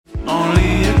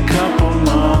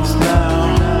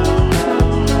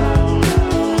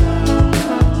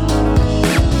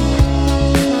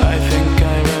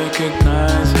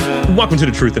Welcome to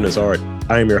The Truth in His Art.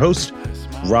 I am your host,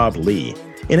 Rob Lee,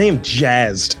 and I am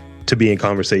jazzed to be in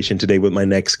conversation today with my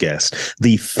next guest,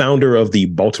 the founder of the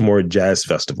Baltimore Jazz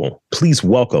Festival. Please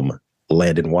welcome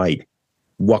Landon White.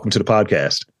 Welcome to the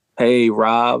podcast. Hey,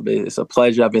 Rob, it's a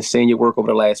pleasure. I've been seeing your work over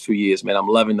the last few years, man. I'm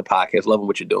loving the podcast, loving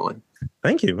what you're doing.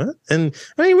 Thank you, man. And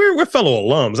I mean, we're fellow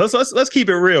alums. Let's keep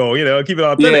it real, keep it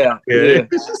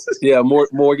authentic. Yeah.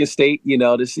 Morgan State,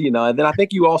 and then I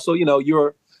think you also,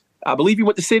 I believe you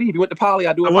went to City. If you went to Poly,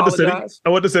 I apologize. I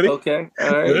went to City. Okay,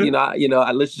 all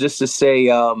right. Let's just say,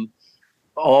 if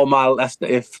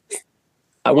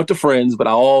I went to Friends, but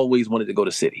I always wanted to go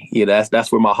to City.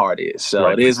 That's where my heart is. So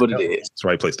it is what it is. It's the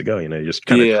right place to go. You're just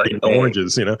kind of trading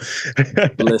oranges.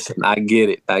 Listen, I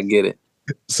get it.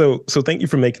 So thank you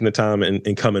for making the time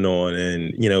and coming on.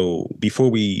 And, before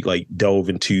we delve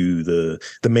into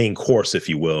the main course, if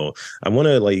you will, I want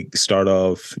to start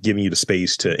off giving you the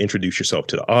space to introduce yourself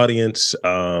to the audience,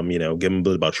 give them a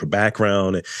bit about your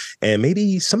background and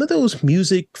maybe some of those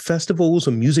music festivals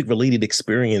or music related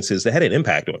experiences that had an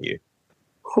impact on you.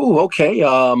 Oh, okay.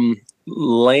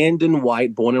 Landon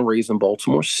White, born and raised in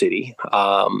Baltimore City.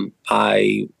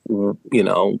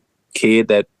 Kid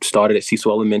that started at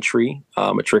Cecil Elementary,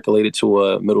 matriculated to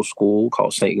a middle school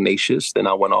called St. Ignatius. Then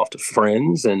I went off to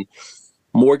Friends and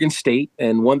Morgan State.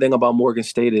 And one thing about Morgan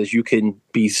State is you can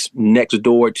be next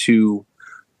door to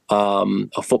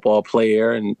a football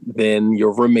player, and then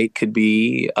your roommate could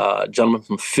be a gentleman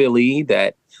from Philly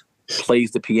that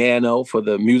plays the piano for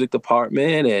the music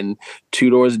department, and two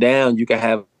doors down you can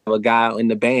have a guy in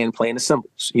the band playing the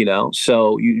cymbals,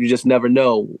 so you just never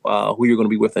know who you're going to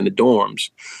be with in the dorms.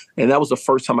 And that was the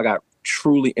first time I got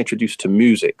truly introduced to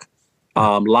music,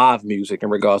 live music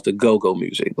in regards to go-go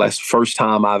music. That's the first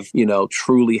time I've,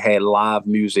 truly had live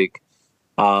music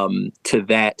to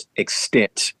that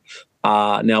extent.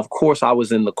 Now, of course, I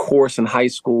was in the chorus in high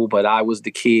school, but I was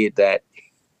the kid that,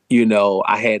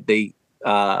 I had the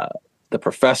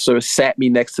professor sat me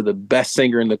next to the best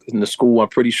singer in the school. I'm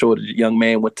pretty sure the young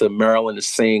man went to Maryland to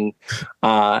sing.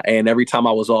 And every time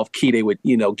I was off key, they would,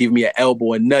 give me an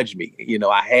elbow and nudge me.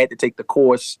 I had to take the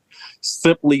course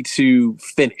simply to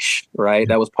finish, right?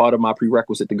 That was part of my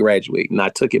prerequisite to graduate. And I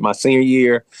took it my senior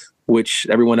year, which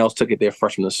everyone else took it their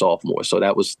freshman and sophomore. So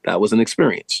that was an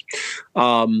experience.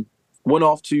 Went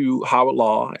off to Howard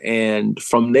Law, and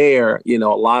from there, a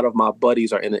lot of my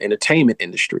buddies are in the entertainment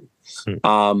industry.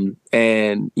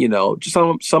 And, just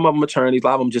some of them attorneys, a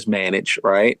lot of them just manage,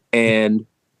 right? And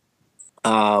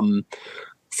from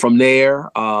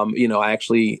there, I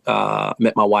actually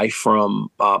met my wife from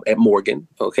at Morgan,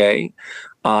 okay?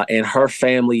 And her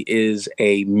family is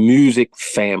a music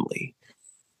family.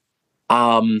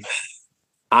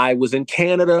 I was in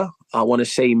Canada, I want to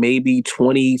say maybe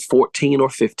 2014 or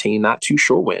 15, not too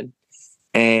sure when.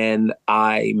 And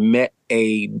I met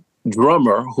a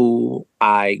drummer who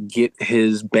I get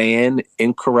his band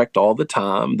incorrect all the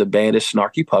time. The band is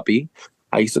Snarky Puppy.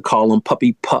 I used to call him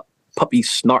Puppy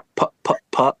Snark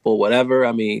Pup or whatever.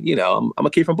 I mean, I'm a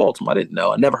kid from Baltimore. I didn't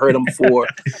know. I never heard him before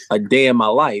a day in my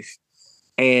life.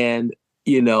 And,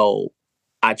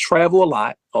 I travel a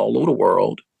lot all over the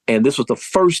world. And this was the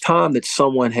first time that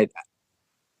someone had,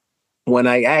 when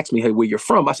I asked me, hey, where you're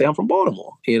from? I say, I'm from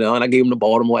Baltimore, and I gave him the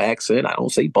Baltimore accent. I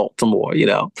don't say Baltimore,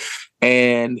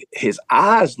 and his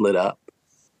eyes lit up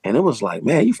and it was like,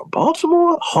 man, you from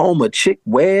Baltimore? Home of Chick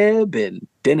Webb and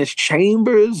Dennis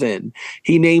Chambers. And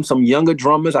he named some younger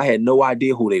drummers. I had no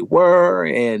idea who they were.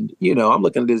 And, I'm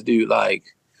looking at this dude like,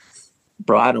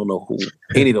 bro, I don't know who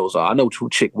any of those are. I know who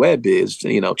Chick Webb is.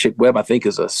 Chick Webb, I think,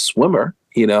 is a swimmer,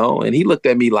 and he looked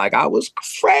at me like I was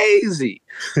crazy.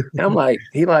 And I'm like,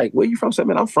 where you from? I said,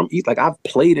 man, I'm from East. Like, I've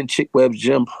played in Chick Webb's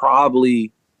gym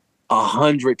probably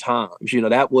 100 times.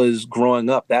 That was growing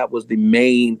up. That was the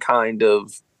main kind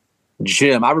of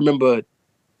gym. I remember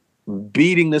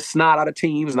beating the snot out of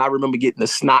teams, and I remember getting the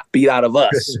snot beat out of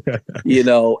us,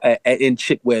 in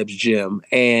Chick Webb's gym.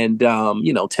 And,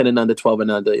 10 and under, 12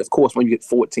 and under. Of course, when you get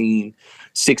 14,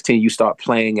 16, you start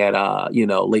playing at,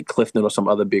 Lake Clifton or some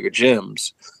other bigger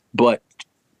gyms. But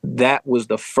that was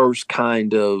the first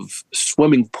kind of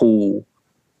swimming pool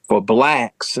for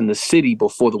blacks in the city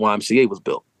before the YMCA was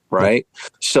built. Right.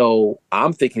 So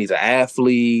I'm thinking he's an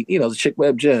athlete, the Chick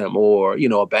Webb gym, or,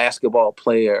 a basketball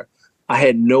player. I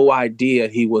had no idea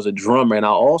he was a drummer. And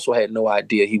I also had no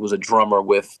idea he was a drummer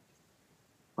with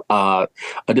a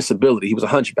disability. He was a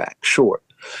hunchback, short.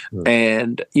 Mm.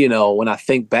 And, when I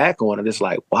think back on it, it's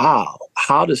like, wow,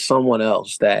 how does someone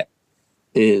else that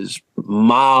is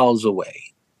miles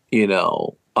away, in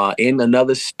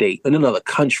another state, in another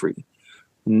country,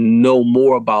 know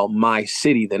more about my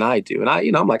city than I do? And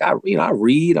I'm like, I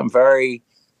read, I'm very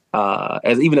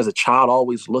as a child,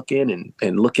 always looking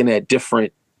and looking at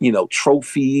different,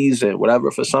 trophies and whatever.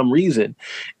 For some reason,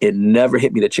 it never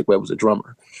hit me that Chick Webb was a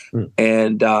drummer. Mm.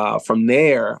 And from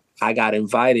there, I got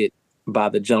invited by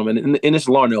the gentleman, and it's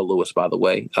Larnell Lewis, by the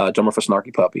way, drummer for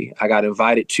Snarky Puppy. I got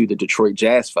invited to the Detroit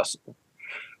Jazz Festival.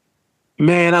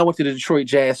 Man, I went to the Detroit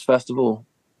Jazz Festival,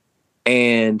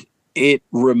 and it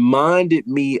reminded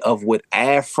me of what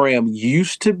AFRAM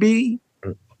used to be,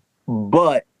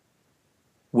 but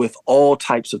with all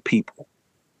types of people,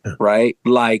 right?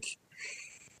 Like,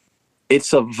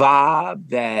 it's a vibe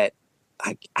that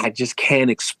I just can't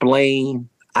explain.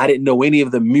 I didn't know any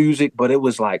of the music, but it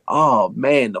was like, oh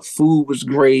man, the food was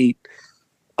great.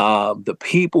 The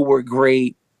people were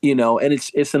great, and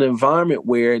it's an environment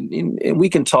where, and we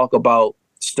can talk about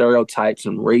stereotypes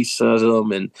and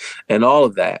racism and all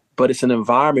of that, but it's an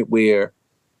environment where,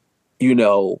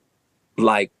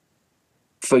 like,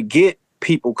 forget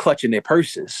people clutching their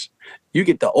purses. You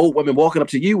get the old women walking up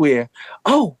to you where,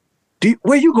 oh,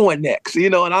 where you going next?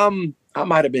 And I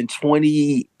might have been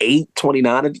 28,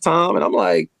 29 at the time. And I'm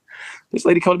like, this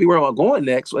lady come to me, where am I going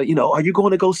next? Well, are you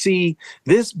going to go see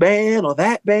this band or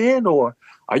that band? Or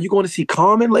are you going to see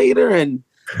Carmen later? And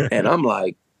I'm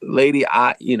like, lady,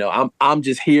 I'm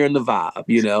just hearing the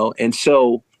vibe, And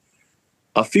so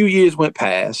a few years went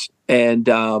past, and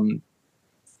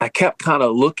I kept kind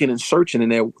of looking and searching,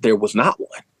 and there was not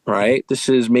one. Right. This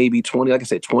is maybe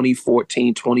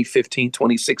 2014, 2015,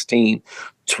 2016,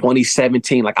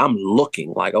 2017. Like, I'm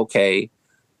looking like, okay,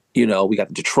 we got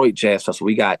the Detroit Jazz Festival.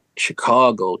 We got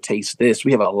Chicago, Taste This.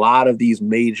 We have a lot of these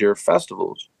major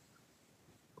festivals.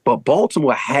 But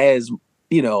Baltimore has,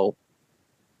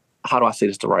 how do I say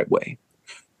this the right way?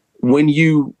 When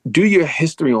you do your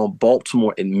history on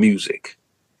Baltimore and music,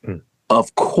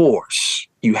 of course,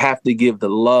 you have to give the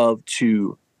love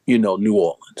to, New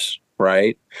Orleans.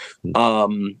 Right.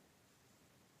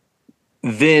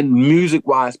 Then music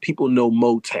wise, people know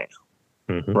Motown,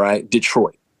 right?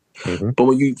 Detroit. But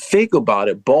when you think about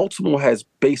it, Baltimore has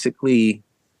basically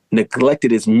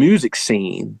neglected its music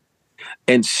scene.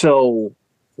 And so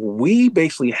we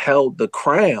basically held the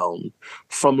crown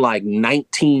from like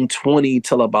 1920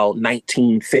 till about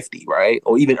 1950, right?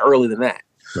 Or even earlier than that.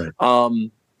 Right.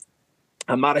 I'm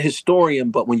not a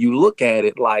historian, but when you look at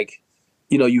it, like,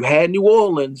 you had New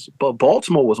Orleans, but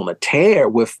Baltimore was on a tear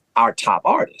with our top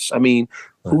artists. I mean,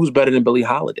 who's better than Billie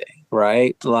Holiday,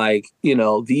 right? Like,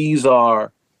 these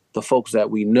are the folks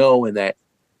that we know, and that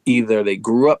either they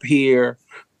grew up here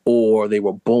or they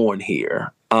were born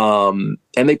here, and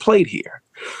they played here.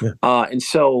 Yeah. And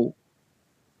so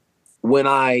when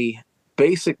I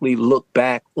basically look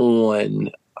back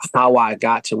on how I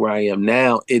got to where I am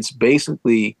now, it's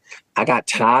basically, I got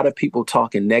tired of people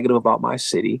talking negative about my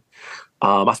city.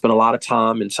 I spent a lot of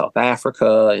time in South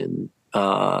Africa, and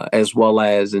as well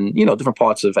as in, different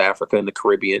parts of Africa and the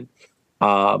Caribbean.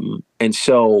 And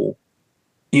so,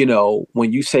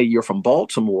 when you say you're from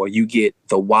Baltimore, you get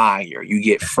The Wire, you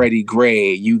get Freddie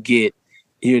Gray, you get,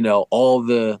 all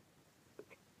the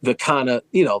kind of,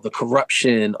 the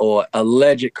corruption or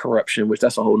alleged corruption, which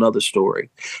that's a whole nother story.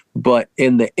 But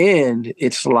in the end,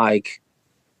 it's like,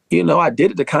 I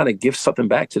did it to kind of give something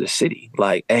back to the city.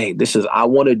 Like, hey, I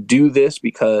want to do this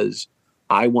because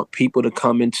I want people to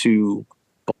come into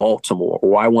Baltimore,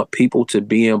 or I want people to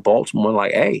be in Baltimore.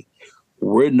 Like, hey,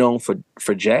 we're known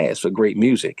for jazz, for great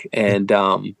music. And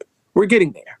we're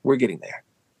getting there. We're getting there.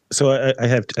 So I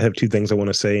have two things I want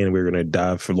to say, and we're going to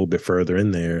dive a little bit further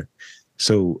in there.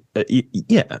 So,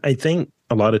 yeah, I think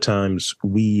a lot of times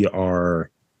we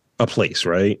are a place,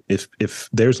 right? If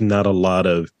there's not a lot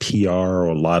of PR or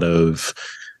a lot of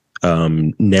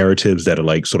narratives that are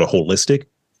like sort of holistic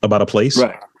about a place,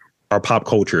 right, our pop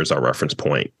culture is our reference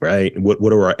point, right?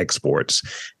 What are our exports?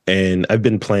 And I've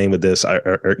been playing with this, a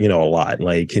lot.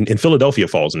 Like in Philadelphia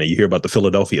falls in it. You hear about the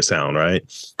Philadelphia sound, right?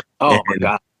 Oh, my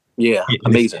God. Yeah,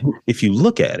 amazing. If you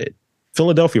look at it,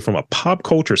 Philadelphia from a pop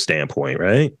culture standpoint,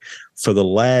 right, for the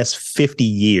last 50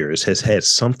 years has had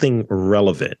something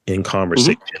relevant in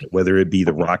conversation, whether it be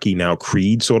the Rocky, now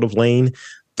Creed sort of lane.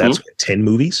 That's 10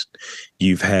 movies.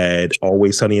 You've had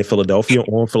Always Sunny in Philadelphia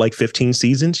on for like 15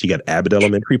 seasons. You got Abbott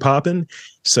Elementary popping.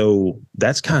 So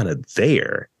that's kind of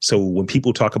there. So when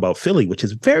people talk about Philly, which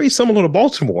is very similar to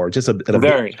Baltimore, just a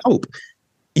very hope,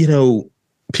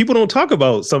 people don't talk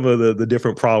about some of the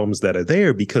different problems that are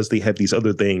there because they have these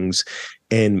other things.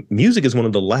 And music is one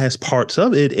of the last parts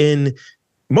of it in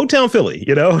Motown Philly,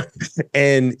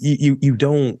 and you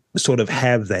don't sort of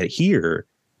have that here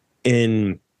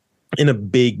in a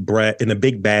big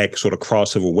bag sort of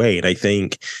crossover way. And I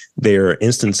think there are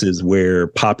instances where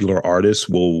popular artists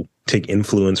will take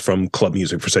influence from club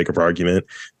music, for sake of argument,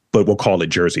 but we'll call it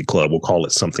Jersey Club. We'll call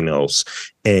it something else,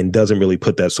 and doesn't really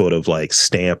put that sort of like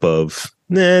stamp of,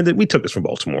 nah, we took this from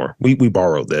Baltimore. We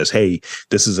borrowed this. Hey,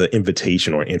 this is an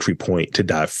invitation or entry point to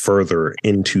dive further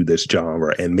into this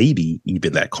genre and maybe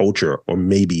even that culture or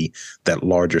maybe that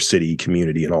larger city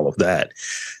community and all of that.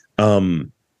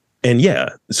 And yeah,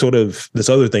 sort of this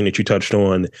other thing that you touched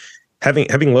on,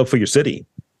 having love for your city.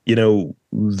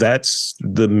 That's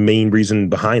the main reason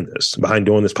behind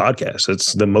doing this podcast.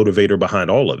 It's the motivator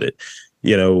behind all of it.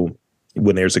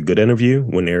 When there's a good interview,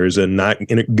 when there's a not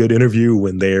good interview,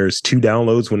 when there's 2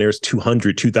 downloads, when there's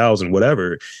 200, 2,000,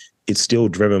 whatever, it's still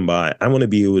driven by, I want to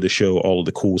be able to show all of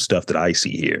the cool stuff that I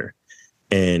see here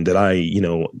and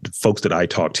that folks that I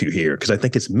talk to here, because I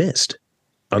think it's missed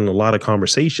on a lot of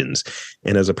conversations.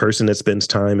 And as a person that spends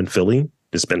time in Philly,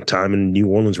 that spent time in New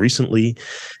Orleans recently,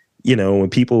 when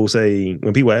people ask,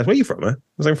 where are you from? I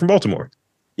was like, I'm from Baltimore.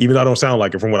 Even though I don't sound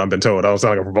like it from what I've been told. I don't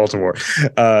sound like I'm from Baltimore.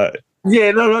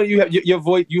 Yeah, no, you have your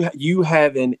voice. You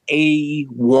have an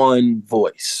A1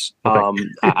 voice.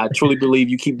 I truly believe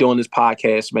you keep doing this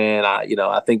podcast, man.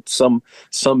 I think some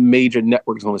major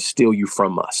network's going to steal you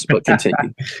from us. But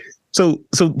continue. But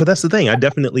that's the thing. I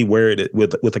definitely wear it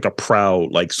with like a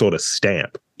proud, like sort of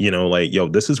stamp.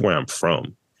 This is where I'm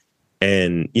from.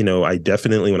 And, I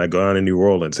definitely, when I go out in New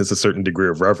Orleans, it's a certain degree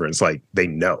of reverence. Like they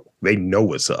know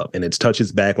what's up. And it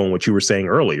touches back on what you were saying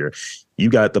earlier. You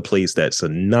got the place that's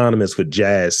synonymous with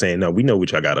jazz saying, no, we know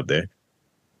what y'all got up there.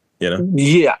 Yeah.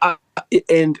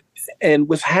 And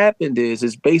what's happened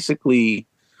is basically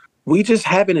we just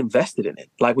haven't invested in it.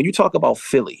 Like when you talk about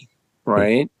Philly,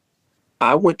 right?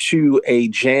 I went to a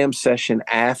jam session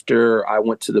after I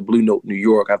went to the Blue Note, New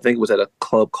York. I think it was at a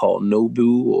club called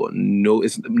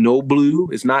it's No Blue.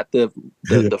 It's not the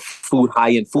food,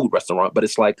 high-end food restaurant, but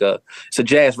it's it's a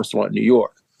jazz restaurant in New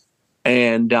York.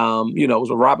 And, it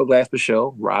was a Robert Glasper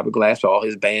show. Robert Glasper, all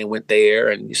his band went there,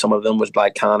 and some of them was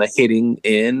like kind of hitting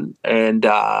in. And,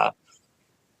 the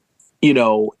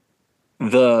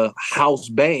house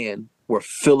band were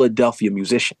Philadelphia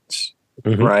musicians.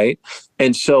 Mm-hmm. Right.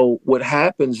 And so what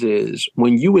happens is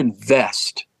when you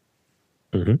invest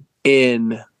mm-hmm.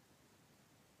 in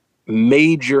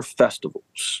major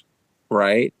festivals,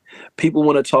 right? People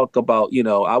want to talk about, I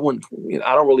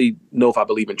don't really know if I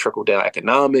believe in trickle down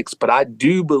economics, but I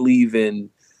do believe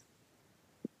in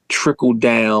trickle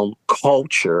down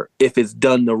culture if it's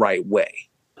done the right way.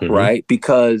 Mm-hmm. Right.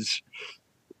 Because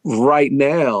right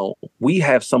now we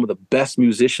have some of the best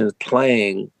musicians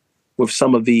playing with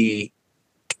some of the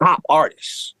top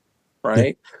artists,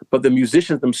 right? But the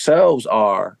musicians themselves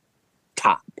are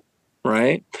top,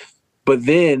 right? But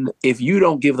then if you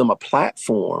don't give them a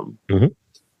platform, mm-hmm.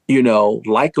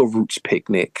 Like a Roots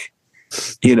Picnic,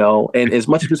 and as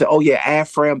much as people say, oh yeah,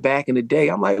 Afram back in the day,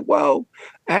 I'm like, well,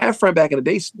 Afram back in the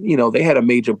day, they had a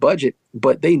major budget,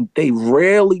 but they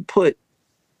rarely put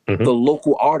mm-hmm. the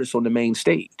local artists on the main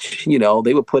stage.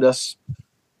 They would put us,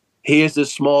 here's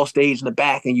this small stage in the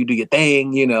back and you do your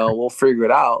thing, we'll figure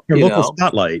it out. Your local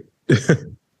spotlight.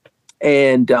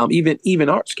 And even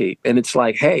Artscape. And it's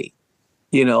like, hey,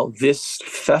 this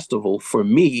festival for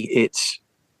me,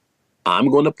 I'm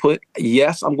going to bring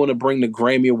the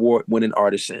Grammy Award winning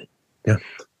artists in. Yeah.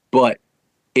 But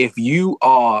if you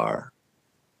are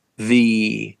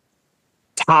the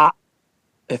top,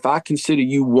 if I consider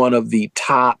you one of the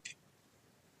top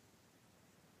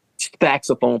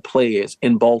saxophone players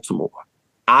in Baltimore,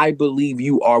 I believe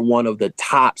you are one of the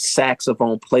top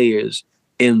saxophone players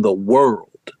in the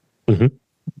world. Mm-hmm.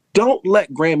 Don't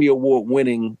let Grammy Award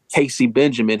winning Casey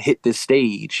Benjamin hit this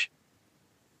stage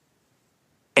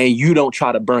and you don't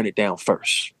try to burn it down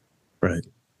first. Right.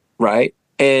 Right.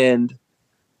 And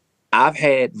I've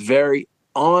had very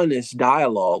honest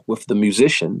dialogue with the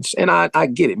musicians, and I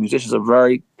get it. Musicians are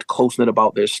very close-knit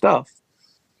about their stuff.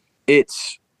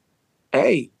 It's,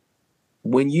 hey,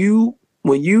 when you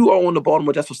are on the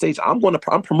Baltimore Jazz Festival stage,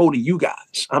 I'm promoting you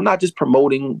guys. I'm not just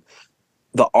promoting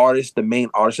the main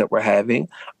artist that we're having.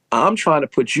 I'm trying to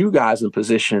put you guys in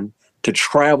position to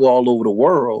travel all over the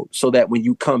world so that when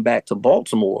you come back to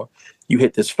Baltimore, you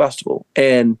hit this festival.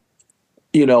 And,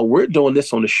 we're doing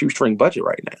this on a shoestring budget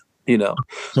right now,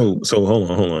 So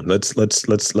hold on. Let's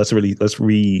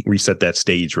reset that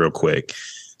stage real quick.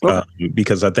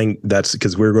 Because I think that's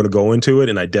because we're going to go into it.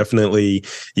 And I definitely,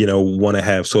 want to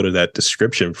have sort of that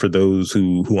description for those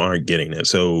who aren't getting it.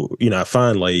 So, I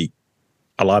find like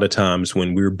a lot of times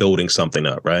when we're building something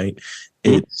up, right,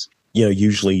 mm-hmm. it's,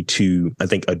 usually to, I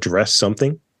think, address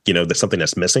something, there's something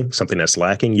that's missing, something that's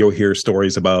lacking. You'll hear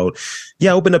stories about, I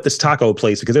opened up this taco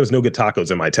place because there was no good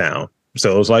tacos in my town.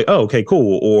 So it was like, oh, okay,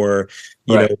 cool. Or,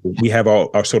 Right. we have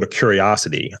our sort of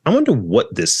curiosity. I wonder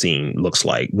what this scene looks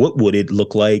like. What would it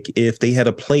look like if they had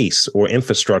a place or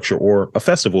infrastructure or a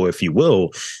festival, if you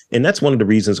will? And that's one of the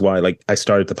reasons why, like, I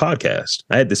started the podcast.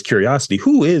 I had this curiosity.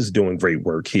 Who is doing great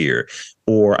work here?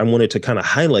 Or I wanted to kind of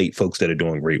highlight folks that are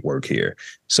doing great work here.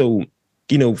 So,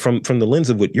 from the lens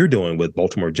of what you're doing with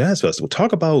Baltimore Jazz Festival,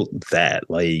 talk about that.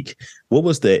 Like, what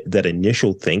was that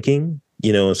initial thinking?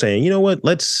 Saying, you know what,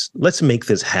 let's make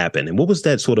this happen. And what was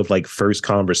that sort of like first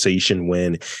conversation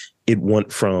when it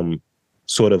went from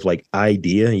sort of like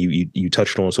idea, you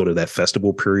touched on sort of that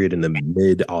festival period in the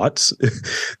mid-aughts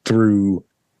through,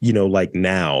 like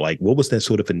now, like what was that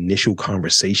sort of initial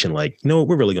conversation like,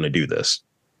 we're really going to do this?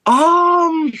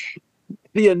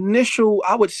 The initial,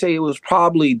 I would say it was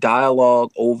probably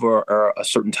dialogue over a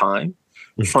certain time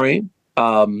frame.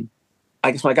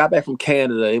 I guess when I got back from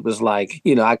Canada, it was like,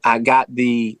 I got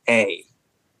the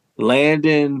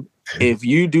Landon, if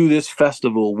you do this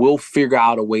festival, we'll figure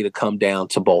out a way to come down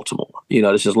to Baltimore.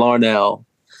 This is Larnell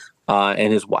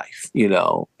and his wife,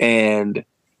 and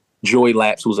Joy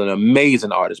Lapps, who's an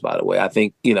amazing artist, by the way. I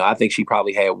think she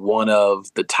probably had one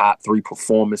of the top 3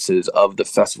 performances of the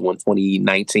festival in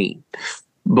 2019.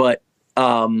 But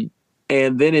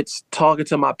and then it's talking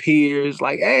to my peers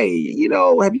like, hey,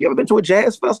 have you ever been to a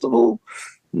jazz festival?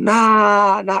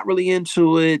 Nah, not really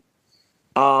into it.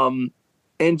 And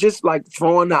just like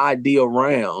throwing the idea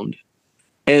around.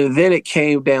 And then it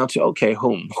came down to, okay,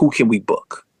 who can we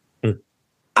book?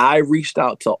 I reached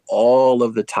out to all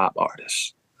of the top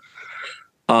artists.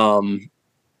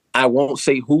 I won't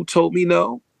say who told me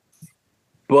no,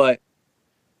 but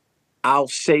I'll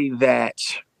say that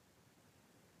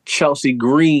Chelsea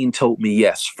Green told me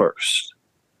yes first.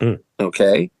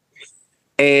 Okay.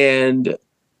 And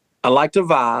I like the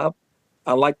vibe.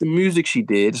 I like the music she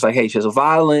did. It's like, hey, she has a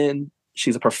violin.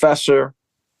 She's a professor.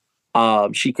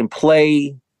 She can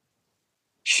play.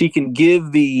 She can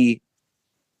give the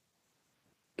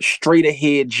straight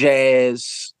ahead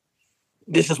jazz.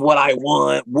 This is what I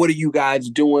want. What are you guys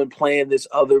doing playing this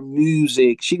other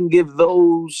music? She can give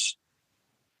those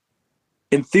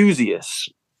enthusiasts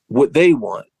what they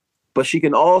want. But she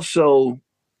can also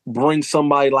bring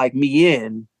somebody like me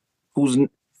in who's, who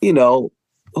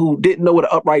didn't know what an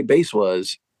upright bass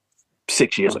was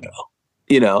 6 years ago,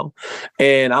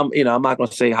 and I'm not going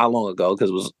to say how long ago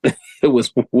because it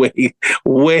was way,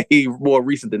 way more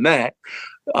recent than that.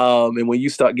 And when you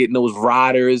start getting those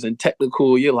riders and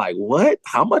technical, you're like, what?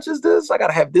 How much is this? I got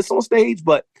to have this on stage.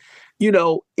 But,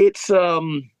 it's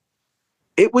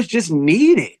it was just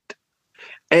needed.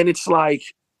 And it's like,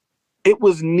 it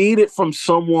was needed from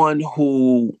someone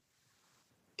who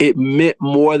it meant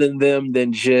more than them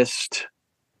than just,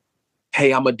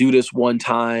 hey, I'm going to do this one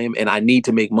time and I need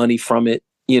to make money from it.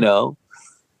 A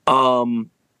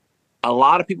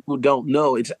lot of people who don't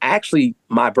know, it's actually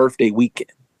my birthday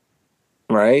weekend,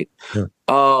 right? Yeah.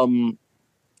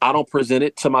 I don't present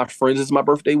it to my friends as my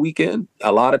birthday weekend.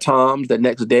 A lot of times the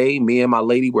next day, me and my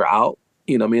lady were out,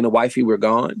 me and the wifey were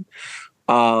gone.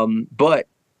 But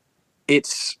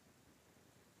it's,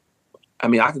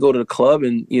 I could go to the club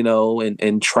and,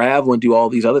 and travel and do all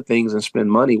these other things and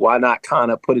spend money. Why not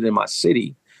kind of put it in my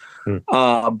city?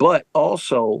 But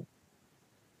also,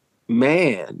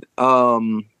 man,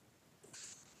 once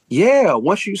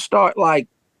you start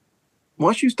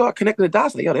connecting the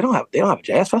dots, like, yo, they don't have a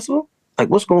jazz festival. Like,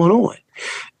 what's going on?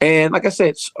 And like I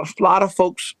said, a lot of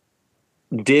folks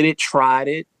did it, tried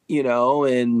it,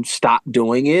 and stopped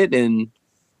doing it. And,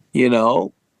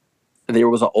 there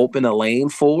was a lane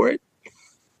for it.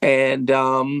 And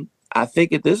I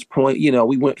think at this point,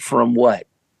 we went from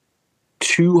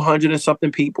 200 and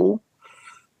something people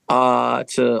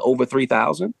to over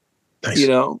 3,000. Nice.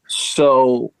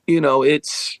 So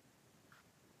it's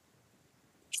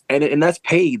and that's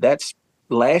paid. That's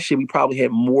last year we probably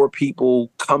had more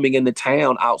people coming into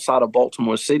town outside of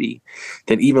Baltimore City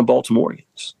than even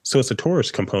Baltimoreans. So it's a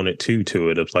tourist component too to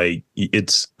it. It's like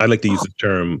I like to use the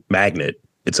term magnet.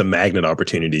 It's a magnet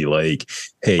opportunity. Like,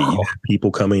 hey, you have people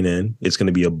coming in. It's going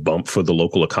to be a bump for the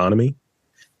local economy.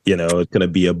 It's going to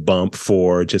be a bump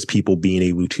for just people being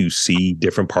able to see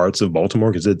different parts of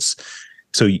Baltimore because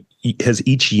has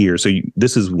each year. So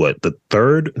this is what, the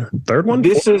third one?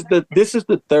 This is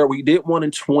the third. We did one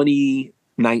in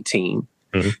 2019.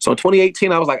 So in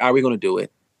 2018, I was like, are we going to do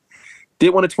it? Did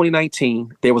one in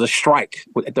 2019. There was a strike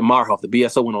at the Meyerhoff. The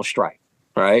BSO went on strike.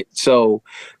 Right. So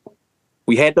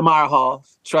we had the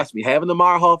Meyerhoff. Trust me, having the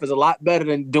Meyerhoff is a lot better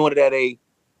than doing it at a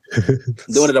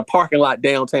parking lot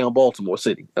downtown Baltimore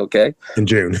City. Okay. In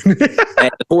June.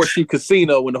 At the Horseshoe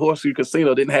Casino, when the Horseshoe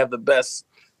Casino didn't have the best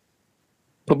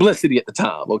publicity at the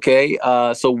time. Okay.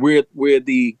 So where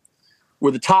the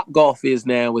Top Golf is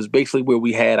now is basically where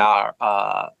we had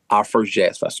our first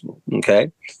jazz festival.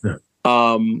 Okay. Yeah.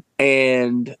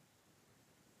 And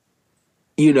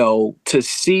to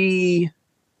see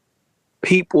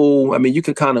people, I mean, you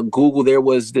could kind of Google, there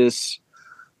was this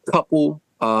couple,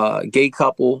 gay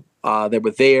couple, that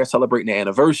were there celebrating their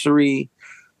anniversary.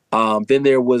 Then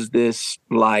there was this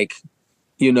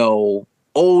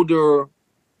older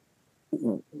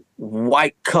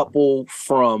white couple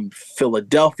from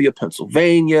Philadelphia,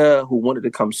 Pennsylvania, who wanted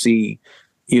to come see,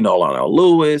 Lionel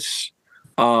Lewis.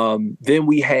 Then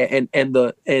we had,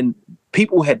 and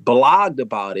people had blogged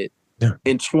about it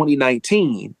in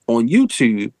 2019 on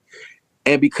YouTube.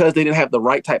 And because they didn't have the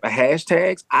right type of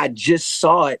hashtags, I just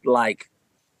saw it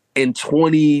in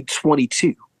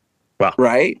 2022. Wow.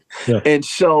 Right. Yeah. And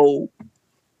so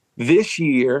this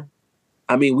year,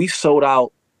 I mean, we sold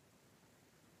out.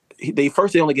 They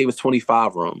only gave us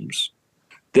 25 rooms.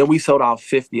 Then we sold out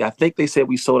 50. I think they said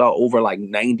we sold out over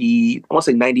 90, I want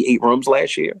to say 98 rooms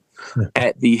last year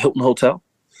at the Hilton Hotel.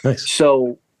 Nice.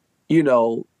 So, we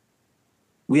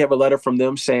have a letter from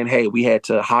them saying, hey, we had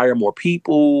to hire more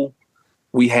people.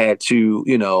 We had to,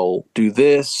 do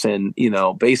this. And,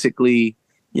 basically,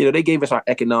 they gave us our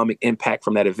economic impact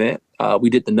from that event.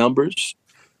 We did the numbers.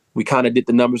 We kind of did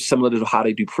the numbers similar to how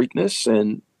they do Preakness.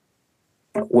 And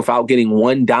without getting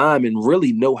one dime and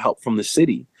really no help from the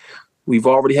city, we've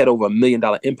already had over $1 million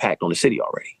impact on the city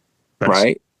already. Nice.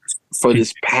 Right? For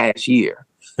this past year.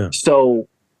 Yeah. So,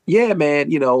 yeah, man,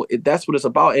 that's what it's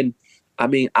about. And I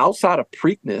mean, outside of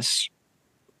Preakness,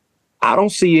 I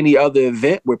don't see any other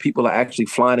event where people are actually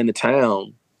flying into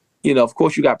town. Of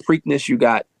course, you got Preakness, you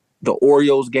got the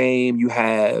Orioles game, you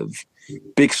have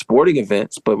big sporting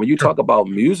events. But when you talk about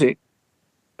music,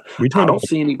 I don't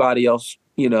see anybody else,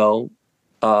 selling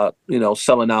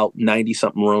out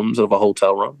 90-something rooms of a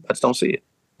hotel room. I just don't see it.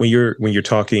 When you're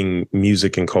talking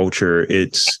music and culture,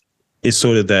 it's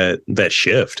sort of that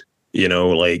shift.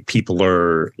 People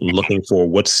are looking for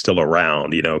what's still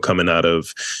around, coming out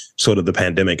of sort of the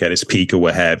pandemic at its peak or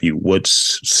what have you,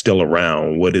 what's still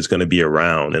around, what is going to be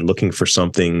around, and looking for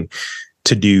something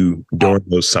to do during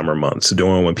those summer months,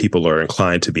 during when people are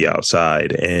inclined to be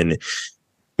outside. And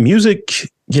music,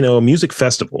 a music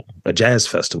festival, a jazz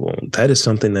festival, that is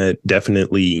something that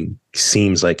definitely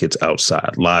seems like it's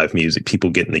outside. Live music,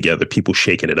 people getting together, people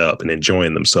shaking it up and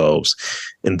enjoying themselves.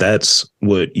 And that's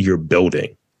what you're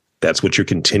building. That's what you're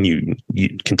continuing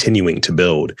to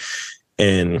build.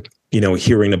 And,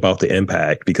 hearing about the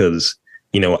impact, because,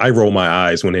 I roll my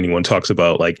eyes when anyone talks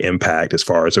about impact as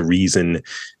far as a reason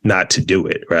not to do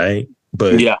it. Right.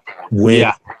 But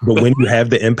when you have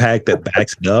the impact that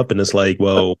backs it up and it's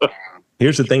well,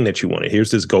 here's the thing that you wanted.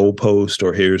 Here's this goalpost,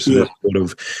 or here's this sort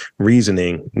of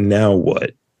reasoning. Now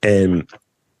what? And,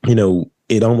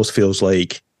 it almost feels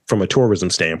like from a tourism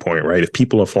standpoint, right? If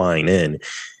people are flying in,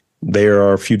 there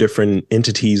are a few different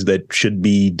entities that should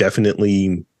be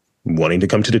definitely wanting to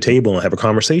come to the table and have a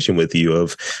conversation with you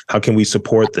of how can we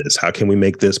support this? How can we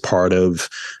make this part of,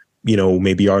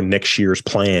 maybe our next year's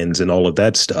plans and all of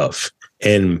that stuff?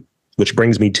 And which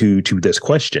brings me to this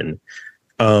question.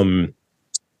 So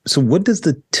what does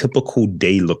the typical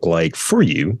day look like for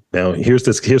you? Now, here's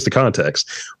the context.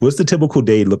 What's the typical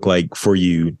day look like for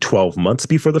you 12 months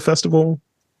before the festival?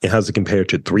 And how's it compare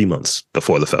to 3 months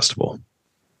before the festival?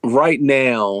 Right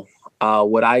now,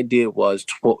 what I did was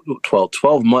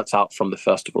 12 months out from the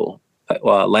festival.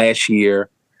 Last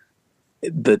year,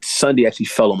 the Sunday actually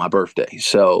fell on my birthday.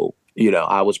 So,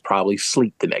 I was probably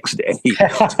asleep the next day.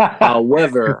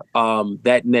 However,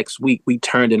 that next week, we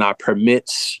turned in our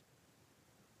permits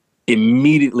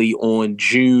immediately on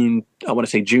June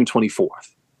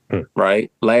 24th.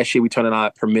 Right? Last year, we turned in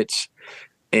our permits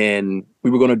and we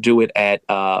were going to do it at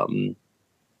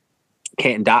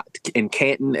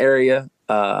Canton area.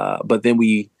 But then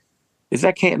is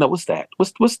that Canton? No, what's that?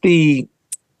 What's the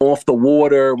off the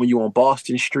water when you're on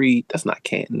Boston Street? That's not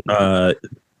Canton. No,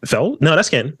 that's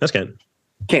Canton. That's Canton.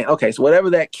 Canton. Okay. So whatever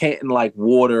that Canton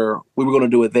water, we were going to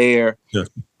do it there. Yeah.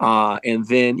 And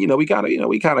then, we kind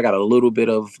of got a little bit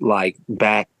of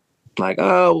back,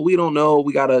 oh, we don't know.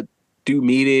 We got to do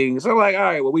meetings. I'm all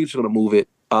right, well, we're just going to move it.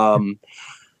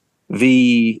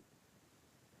 The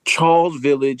Charles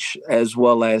Village, as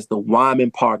well as the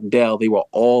Wyman Park Dell, they were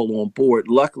all on board.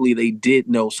 Luckily, they did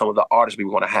know some of the artists we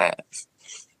were going to have.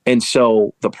 And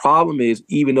so the problem is,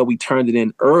 even though we turned it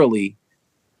in early,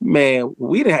 man,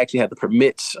 we didn't actually have the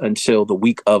permits until the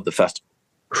week of the festival.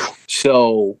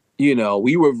 So,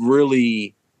 we were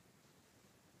really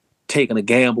taking a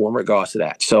gamble in regards to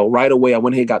that. So right away, I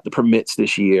went ahead and got the permits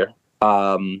this year.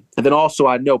 And then also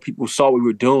I know people saw what we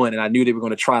were doing, and I knew they were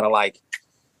going to try to like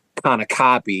kind of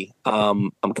copy.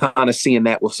 I'm kind of seeing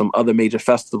that with some other major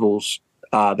festivals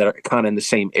that are kind of in the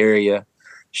same area.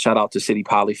 Shout out to City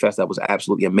Polyfest. That was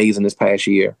absolutely amazing this past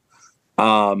year.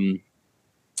 Because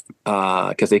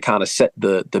they kind of set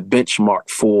the benchmark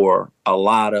for a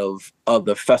lot of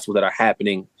other festivals that are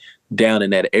happening down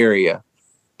in that area.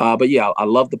 But yeah, I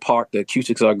love the park. The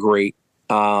acoustics are great.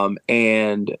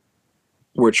 And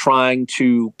we're trying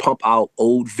to pump out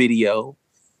old video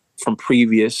from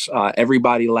previous.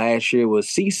 Everybody last year was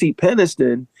CeCe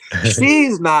Peniston.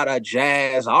 She's not a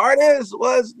jazz artist.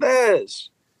 What's this?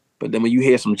 But then when you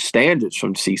hear some standards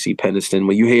from CeCe Peniston,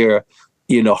 when you hear,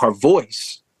 her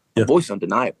voice, her voice is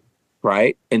undeniable,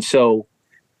 right? And so,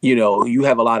 you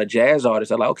have a lot of jazz artists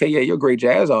that are like, okay, yeah, you're a great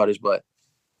jazz artist, but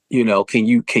can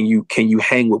you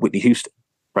hang with Whitney Houston,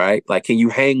 right? Like, can you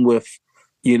hang with,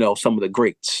 some of the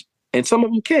greats? And some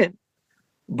of them can,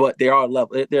 but there are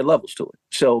levels to it.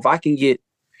 So if I can get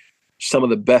some of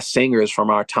the best singers from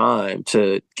our time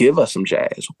to give us some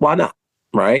jazz, why not,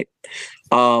 right?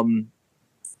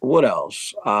 What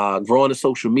else? Growing the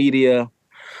social media.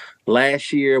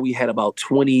 Last year we had about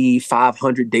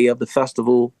 2,500 day of the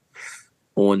festival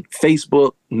on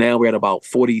Facebook. Now we're at about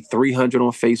 4,300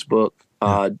 on Facebook.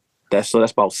 That's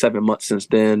about 7 months since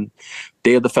then.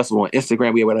 Day of the festival on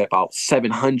Instagram, we were at about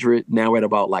 700. Now we're at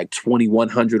about like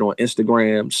 2,100 on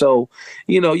Instagram. So,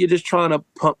 you're just trying to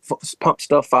pump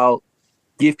stuff out,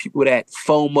 give people that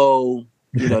FOMO,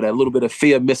 that little bit of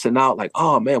fear of missing out. Like,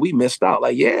 oh man, we missed out.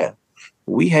 Like, yeah,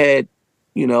 we had,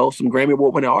 some Grammy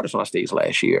Award winning artists on our stage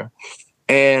last year.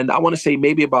 And I want to say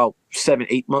maybe about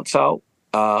 7-8 months out,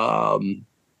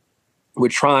 we're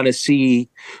trying to see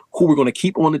who we're going to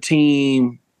keep on the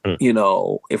team.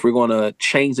 If we're going to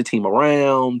change the team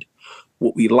around,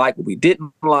 what we like, what we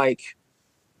didn't like,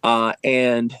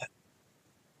 and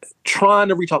trying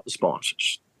to reach out to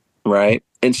sponsors, right?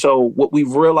 And so what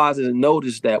we've realized and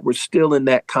noticed that we're still in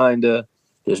that kind of,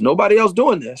 there's nobody else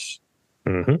doing this.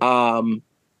 Mm-hmm.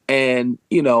 And,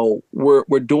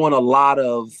 we're doing a lot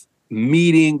of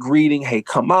meeting, greeting, hey,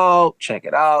 come out, check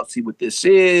it out, see what this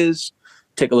is,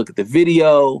 take a look at the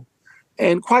video.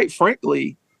 And quite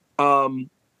frankly,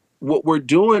 what we're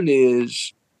doing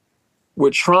is we're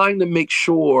trying to make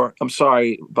sure, I'm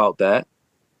sorry about that.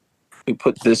 We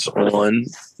put this on.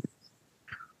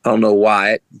 I don't know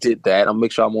why it did that. I'll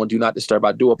make sure I'm on Do Not Disturb.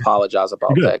 I do apologize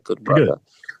about that, good brother.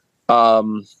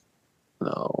 No,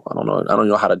 I don't know. I don't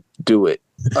know how to do it.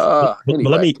 Anyway.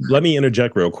 But let me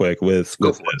interject real quick with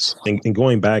this. And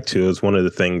going back to is one of the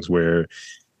things where,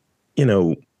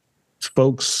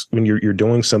 folks, when you're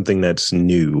doing something that's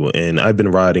new, and I've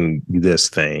been riding this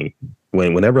thing,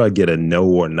 whenever I get a no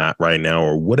or not right now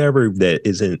or whatever that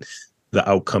isn't the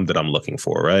outcome that I'm looking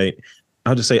for, right?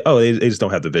 I'll just say, oh, they just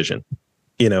don't have the vision,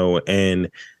 and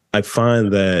I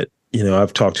find that,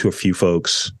 I've talked to a few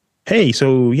folks. Hey,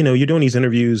 so, you're doing these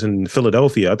interviews in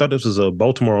Philadelphia. I thought this was a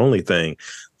Baltimore only thing.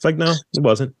 It's like, no, it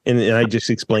wasn't. And I just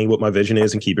explain what my vision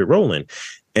is and keep it rolling.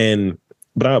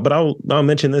 But I'll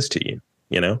mention this to you,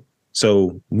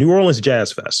 So New Orleans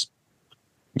Jazz Fest,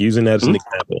 using that as an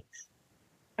example.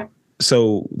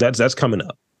 So that's coming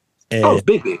up. And, it's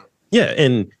big.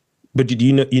 Yeah. But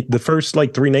the first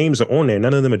like 3 names are on there.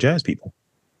 None of them are jazz people.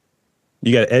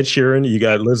 You got Ed Sheeran, you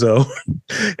got Lizzo.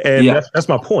 And that's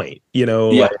my point.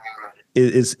 Like,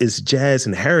 it's jazz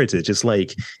and heritage. It's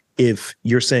like, if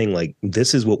you're saying like,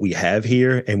 this is what we have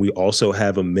here, and we also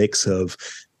have a mix of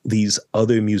these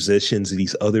other musicians,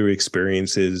 these other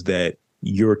experiences that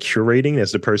you're curating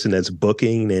as the person that's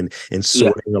booking and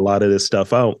sorting a lot of this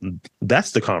stuff out,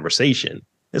 that's the conversation.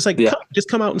 It's like, just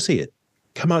come out and see it.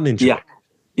 Come out and enjoy.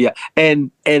 Yeah.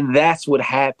 And that's what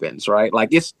happens, right? Like,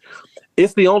 it's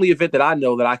the only event that I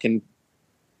know that I can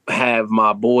have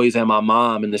my boys and my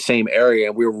mom in the same area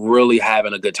and we're really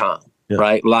having a good time,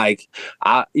 right? Like,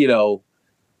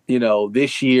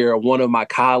 this year, one of my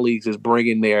colleagues is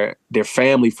bringing their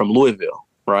family from Louisville,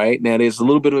 right? Now, there's a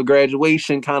little bit of a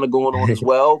graduation kind of going on as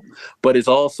well, but it's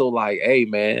also like, hey,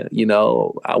 man,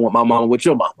 I want my mama with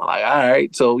your mama. Like, all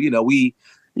right. So, we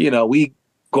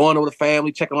going over the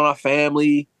family, checking on our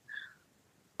family,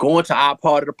 going to our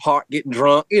part of the park, getting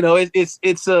drunk. It's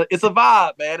a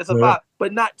vibe, man. It's a vibe,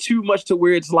 but not too much to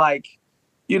where it's like,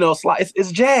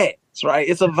 it's jazz, right?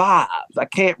 It's a vibe. I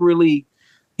can't really,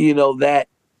 that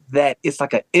it's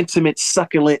like an intimate,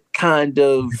 succulent kind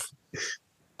of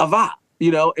a vibe,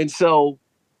 and so,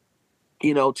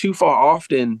 too far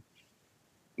often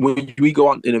when we go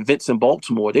on in events in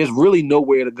Baltimore, there's really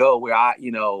nowhere to go where I,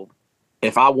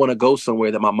 if I want to go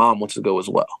somewhere that my mom wants to go as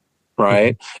well.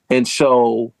 Right. And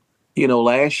so,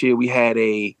 last year we had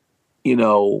a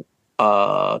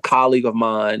a colleague of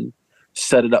mine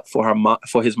set it up for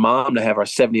for his mom to have her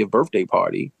 70th birthday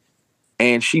party.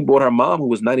 And she brought her mom, who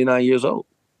was 99 years old,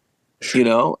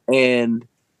 and,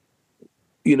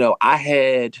 there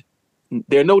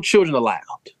are no children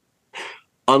allowed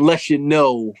unless you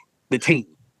know the team,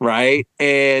 right?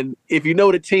 And if you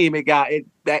know the team,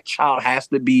 that child has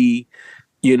to be,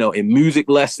 in music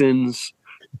lessons,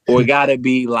 or got to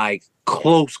be like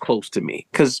close to me.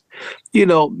 Because,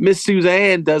 Miss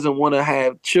Suzanne doesn't want to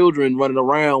have children running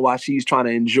around while she's trying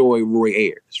to enjoy Roy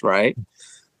Ayers, right?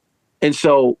 And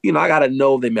so, I got to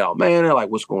know them out, man. They're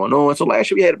like, what's going on? So last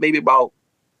year we had maybe about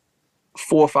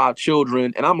 4 or 5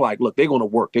 children. And I'm like, look, they're going to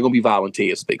work. They're going to be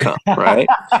volunteers if they come, right?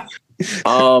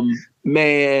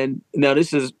 Man, now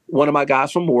this is one of my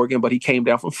guys from Morgan, but he came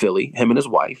down from Philly, him and his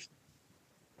wife.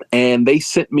 And they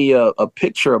sent me a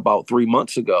picture about 3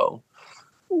 months ago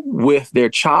with their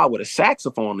child with a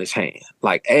saxophone in his hand.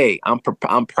 Like, hey, I'm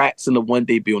practicing the one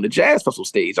debut on the Jazz Festival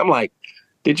stage. I'm like,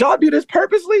 did y'all do this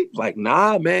purposely? Like,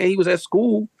 nah, man, he was at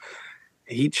school.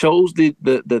 He chose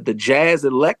the jazz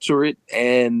electorate,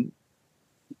 and,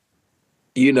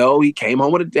 he came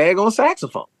home with a daggone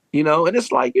saxophone, and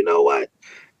it's like, you know what?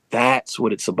 That's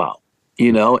what it's about,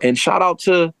 and shout out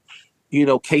to,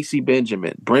 Casey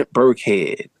Benjamin, Brent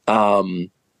Burkhead,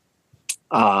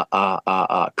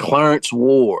 Clarence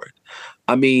Ward.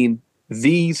 I mean,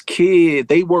 these kids,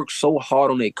 they work so hard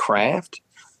on their craft.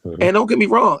 Mm-hmm. And don't get me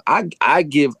wrong, I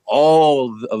give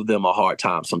all of them a hard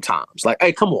time sometimes. Like,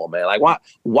 hey, come on, man. Like,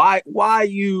 why are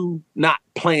you not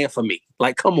playing for me?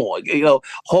 Like, come on,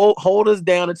 hold us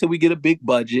down until we get a big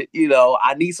budget.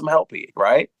 I need some help here,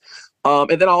 right?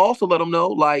 And then I'll also let them know,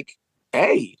 like,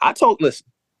 hey, listen,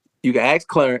 you can ask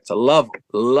Clarence. I love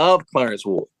Clarence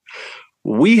Ward.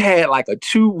 We had like a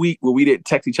 2-week where we didn't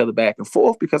text each other back and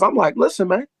forth because I'm like, listen,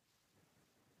 man,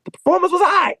 the performance was all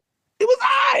right. It was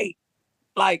all right.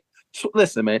 Like,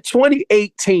 listen, man,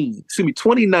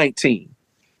 2019,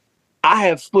 I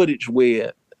have footage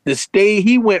where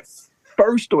he went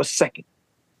first or second,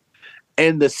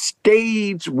 and the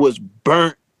stage was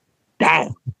burnt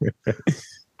down.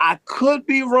 I could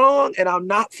be wrong, and I'm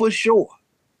not for sure.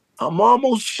 I'm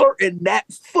almost certain that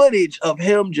footage of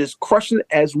him just crushing it,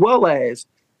 as well as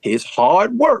his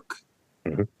hard work,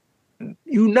 mm-hmm.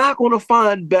 You're not going to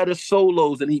find better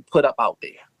solos than he put up out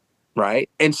there, right?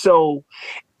 And so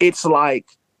it's like,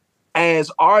 as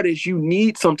artists, you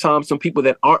need sometimes some people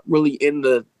that aren't really in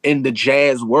the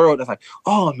jazz world. That's like,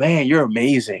 oh man, you're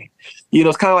amazing.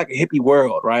 It's kind of like a hippie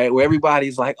world, right? Where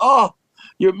everybody's like, oh,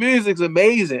 your music's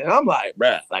amazing. And I'm like,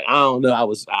 bruh, like, I don't know. I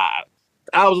was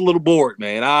a little bored,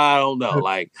 man. I don't know.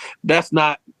 Like, that's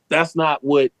not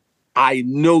what I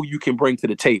know you can bring to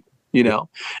the table,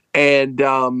 And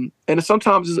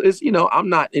sometimes it's I'm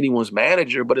not anyone's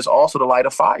manager, but it's also to light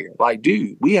a fire. Like,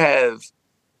 dude, we have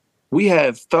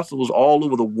festivals all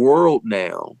over the world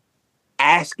now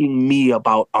asking me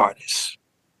about artists,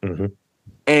 mm-hmm.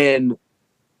 and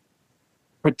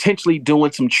potentially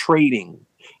doing some trading.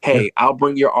 Hey, yeah. I'll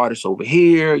bring your artist over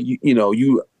here.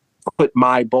 You put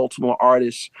my Baltimore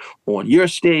artists on your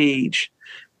stage,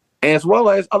 as well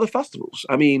as other festivals.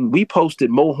 I mean, we posted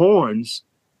Mo Horns,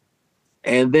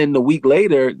 and then the week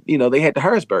later, they had the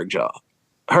Harrisburg Jazz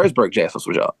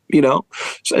Festival job,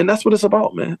 So, and that's what it's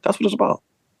about, man. That's what it's about.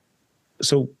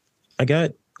 So I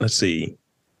got, let's see,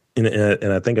 and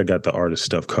I think I got the artist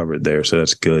stuff covered there, so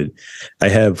that's good. I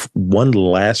have one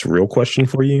last real question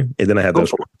for you, and then I have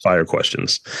those fire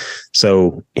questions.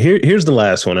 So here's the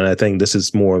last one, and I think this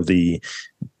is more of the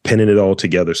pinning it all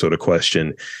together sort of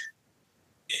question.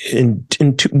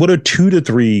 What are 2 to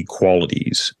 3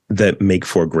 qualities that make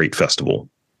for a great festival?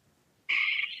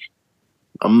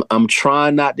 I'm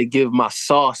trying not to give my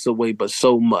sauce away, but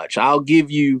so much. I'll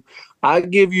give you like,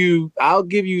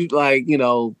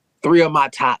 3 of my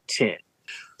top 10.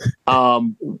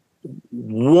 1,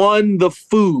 the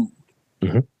food,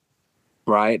 mm-hmm.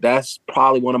 right? That's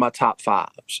probably one of my top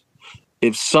 5s.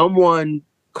 If someone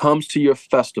comes to your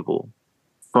festival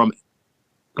from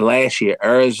last year,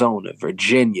 Arizona,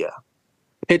 Virginia,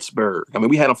 Pittsburgh, I mean,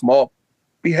 we had them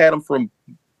from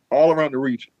all around the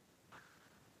region.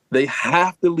 They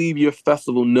have to leave your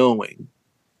festival knowing,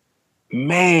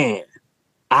 man,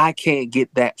 I can't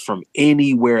get that from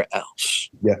anywhere else.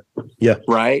 Yeah. Yeah.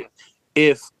 Right?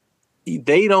 If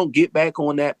they don't get back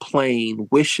on that plane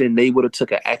wishing they would have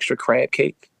took an extra crab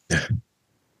cake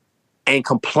and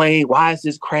complain, why is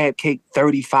this crab cake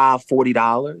 $35, $40?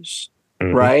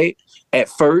 Mm-hmm. Right? At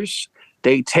first,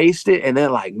 they taste it and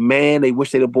they're like, man, they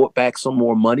wish they'd have brought back some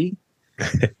more money.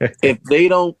 If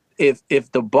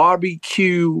the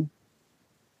barbecue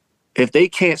If they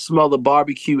can't smell the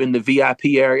barbecue in the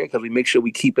VIP area, because we make sure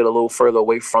we keep it a little further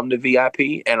away from the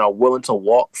VIP and are willing to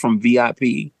walk from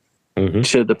VIP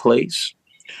to the place.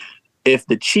 If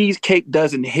the cheesecake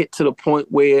doesn't hit to the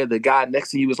point where the guy next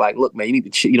to you is like, look, man, you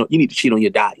need to you need to cheat on your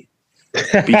diet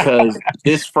because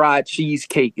this fried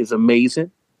cheesecake is amazing,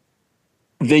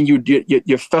 then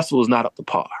your festival is not up to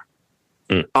par.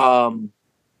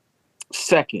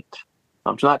 Second,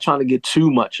 I'm not trying to get too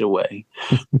much away.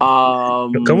 Come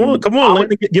on,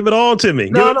 Landon, give it all to me.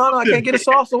 No, I can't get a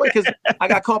sauce away because I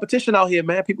got competition out here,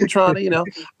 man. People trying to,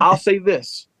 I'll say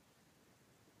this.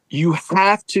 You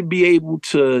have to be able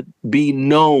to be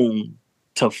known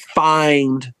to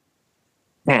find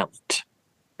talent.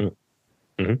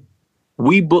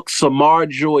 We booked Samar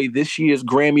Joy, this year's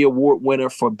Grammy Award winner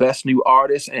for Best New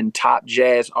Artist and Top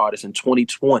Jazz Artist in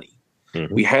 2020.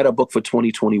 We had a book for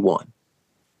 2021.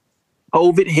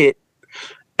 COVID hit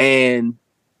and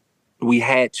we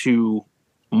had to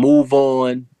move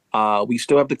on. We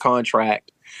still have the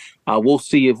contract. We'll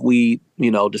see if we,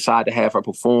 decide to have her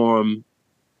perform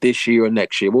this year or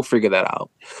next year. We'll figure that out.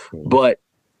 But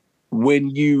when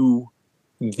you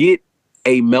get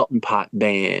a melting pot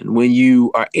band, when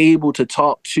you are able to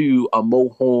talk to a Mo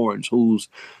Horns who's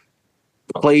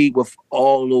played with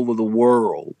all over the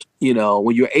world,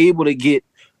 when you're able to get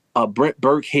a Brent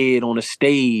Burkhead on a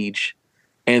stage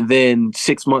and then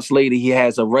 6 months later he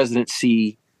has a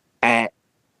residency at,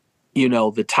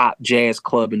 the top jazz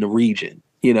club in the region,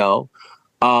 when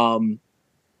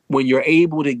you're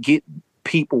able to get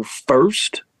people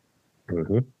first,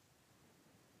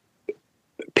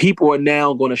 people are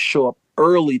now going to show up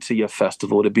early to your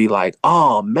festival to be like,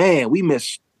 oh man, we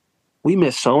miss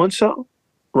so-and-so,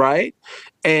 right?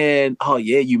 And oh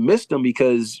yeah, you missed them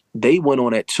because they went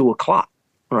on at 2:00,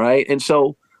 right? And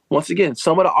so once again,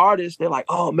 some of the artists, they're like,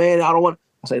 oh man, I don't want.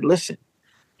 I say, listen,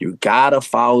 you gotta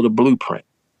follow the blueprint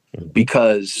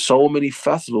because so many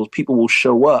festivals, people will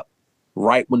show up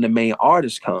right when the main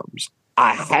artist comes.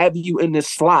 I have you in this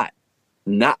slot,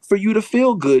 not for you to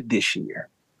feel good this year.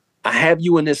 I have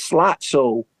you in this slot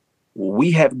so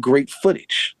we have great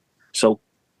footage. So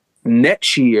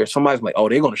next year, somebody's like, oh,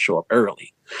 they're going to show up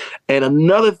early. And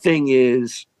another thing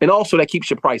is, and also that keeps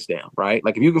your price down, right?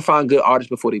 Like if you can find good artists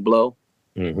before they blow,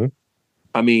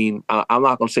 I mean, I'm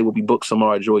not going to say what we booked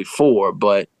Samara Joy for,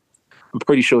 but I'm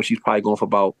pretty sure she's probably going for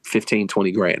about 15,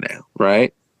 20 grand now,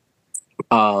 right?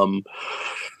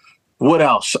 What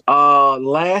else?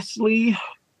 Lastly,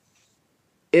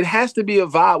 it has to be a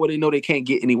vibe where they know they can't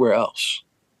get anywhere else,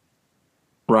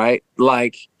 right?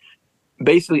 Like,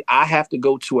 basically, I have to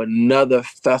go to another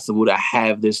festival to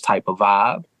have this type of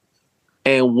vibe.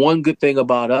 And one good thing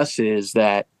about us is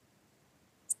that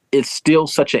it's still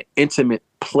such an intimate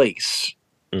place.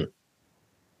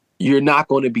 You're not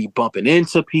going to be bumping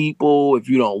into people if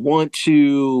you don't want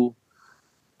to.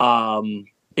 The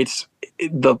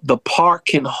park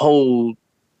can hold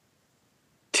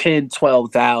 10,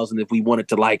 12,000 if we wanted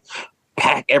to like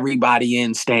pack everybody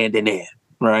in standing in,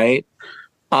 right?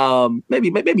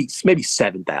 Maybe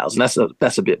 7,000.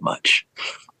 That's a bit much.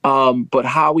 But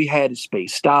how we had it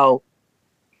spaced out,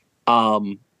 a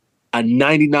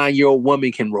 99-year-old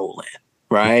woman can roll in,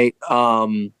 right?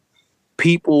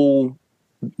 People,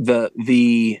 the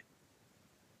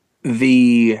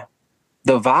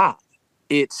vibe,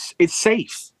 it's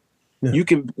safe. Yeah.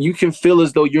 You can feel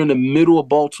as though you're in the middle of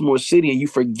Baltimore City and you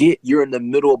forget you're in the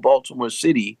middle of Baltimore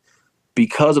City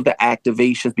because of the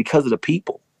activations, because of the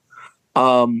people.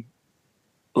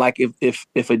 Like if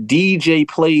a DJ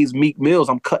plays Meek Mills,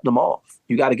 I'm cutting them off.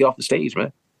 You got to get off the stage,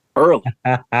 man, early.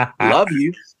 Love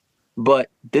you, but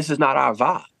this is not our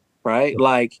vibe, right?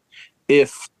 Like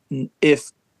if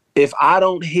I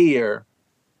don't hear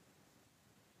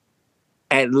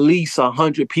at least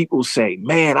 100 people say,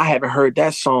 man, I haven't heard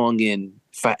that song in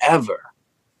forever,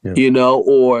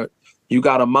 or you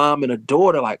got a mom and a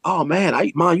daughter like, oh man,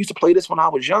 mom used to play this when I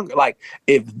was younger. Like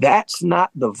if that's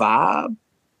not the vibe,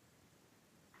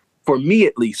 for me,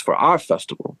 at least for our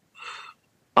festival,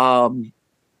 then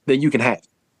you can have it,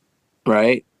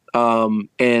 right?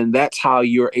 And that's how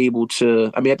you're able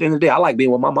to, I mean, at the end of the day, I like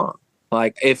being with my mom.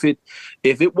 Like if it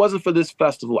wasn't for this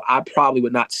festival, I probably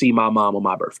would not see my mom on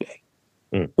my birthday.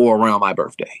 Or around my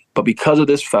birthday. But because of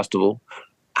this festival,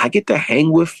 I get to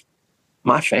hang with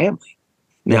my family.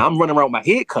 Now, I'm running around with my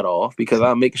head cut off because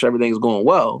I'm making sure everything's going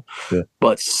well. Yeah.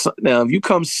 But now, if you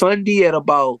come Sunday at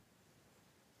about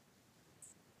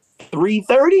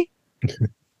 3:30,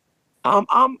 I'm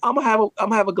gonna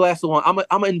have a glass of wine. I'm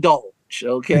gonna indulge,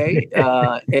 okay?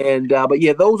 But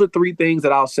yeah, those are three things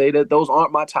that I'll say that those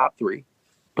aren't my top three,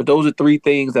 but those are three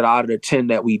things that out of the 10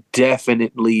 that we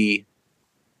definitely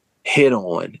hit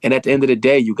on. And at the end of the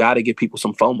day, you got to give people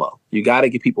some FOMO. You got to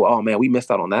give people, oh man, we missed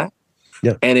out on that.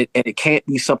 Yeah. And it can't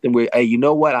be something where, hey, you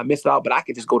know what? I missed out, but I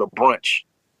could just go to brunch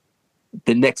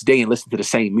the next day and listen to the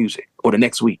same music, or the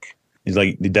next week. It's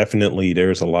like, definitely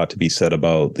there's a lot to be said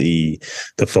about the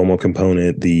FOMO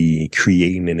component, the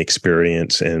creating an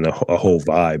experience and a whole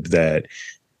vibe that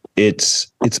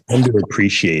it's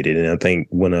underappreciated. And I think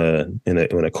when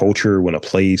a culture, when a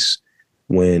place,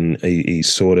 when a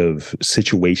sort of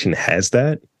situation has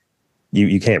that,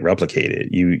 you can't replicate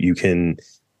it. You can,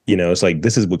 it's like,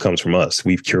 this is what comes from us.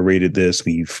 We've curated this,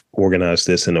 we've organized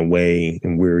this in a way,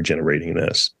 and we're generating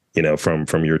this,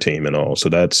 from your team and all. So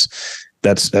that's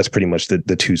pretty much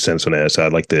the 2 cents on that. So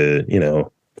I'd like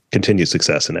to, continue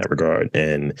success in that regard.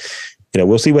 And,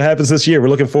 we'll see what happens this year. We're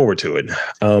looking forward to it.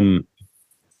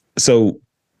 So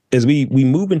as we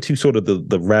move into sort of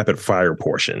the rapid fire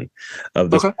portion of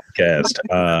this podcast,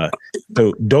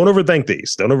 so don't overthink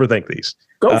these.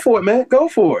 Go for it, man. Go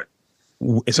for it.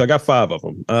 So I got 5 of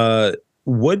them.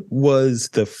 What was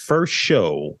the first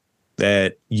show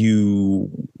that you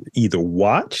either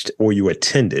watched or you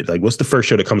attended? Like, what's the first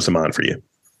show that comes to mind for you?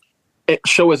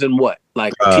 Show is in what?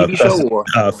 Like a TV show or?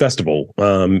 Festival,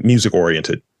 music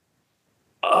oriented.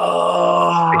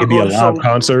 It could be a live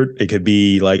concert. It could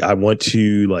be like, I went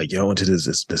to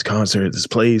this concert, this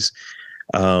place.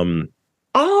 I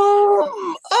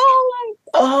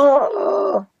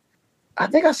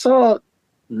think I saw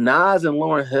Nas and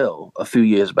Lauryn Hill a few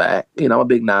years back. I'm a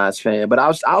big Nas fan, but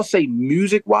I'll say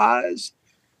music wise,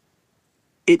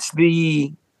 it's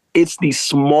the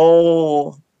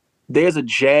small. There's a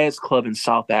jazz club in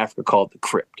South Africa called the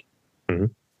Crypt. Mm-hmm.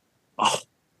 Oh,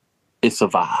 it's a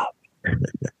vibe.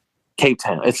 Cape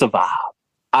Town, it's a vibe.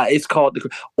 It's called the.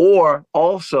 Or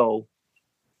also,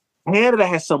 Canada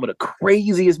has some of the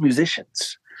craziest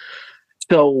musicians.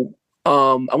 So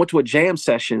I went to a jam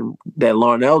session that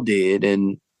Larnell did,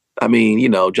 and I mean,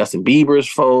 Justin Bieber's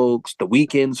folks, The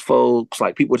Weeknd's folks,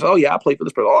 like people would say, oh yeah, I play for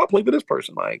this person. Oh, I play for this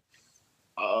person. Like,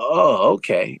 oh,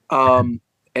 okay.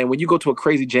 And when you go to a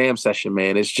crazy jam session,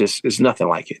 man, it's nothing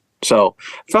like it. So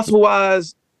festival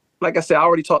wise, like I said, I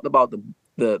already talked about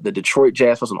the Detroit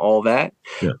Jazz Festival and all that.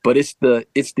 Yeah. But it's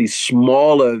the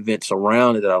smaller events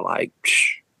around it that are like,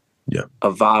 a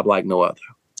vibe like no other.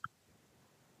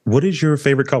 What is your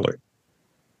favorite color?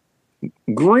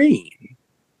 Green.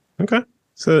 Okay.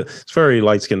 So it's a very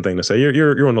light skinned thing to say.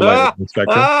 You're on the light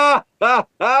spectrum. I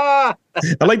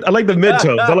like the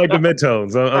midtones. I like the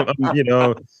midtones.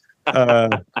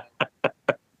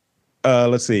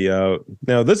 Let's see.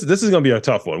 Now this is gonna be a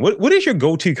tough one. What is your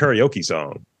go-to karaoke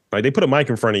song? Like, they put a mic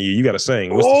in front of you, you got to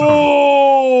sing. What's the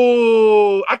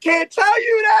song? I can't tell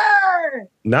you that.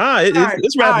 Nah,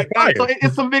 it's rapid fire. So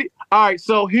it's some video. All right,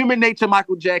 so Human Nature,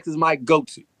 Michael Jackson is my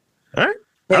go-to. All right.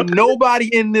 And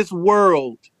nobody in this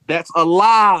world that's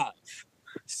alive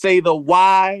say the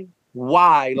why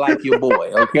like your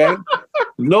boy, okay?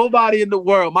 Nobody in the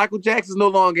world. Michael Jackson's no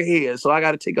longer here, so I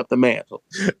got to take up the mantle.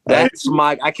 That's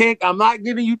I'm not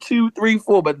giving you 2, 3,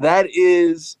 4, but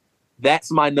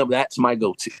that's my number. That's my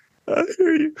go-to. I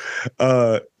hear you.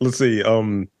 Let's see.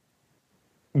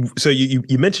 So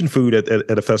you mentioned food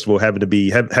at a festival having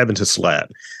to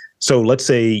slap. So let's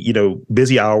say,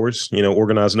 busy hours,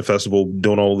 organizing a festival,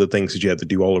 doing all the things that you have to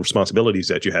do, all the responsibilities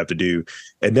that you have to do.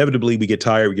 Inevitably, we get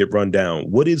tired, we get run down.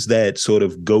 What is that sort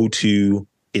of go-to,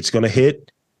 it's going to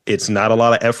hit, it's not a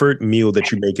lot of effort meal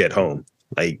that you make at home?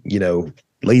 Like,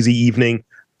 lazy evening,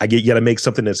 you got to make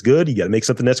something that's good. You got to make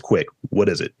something that's quick. What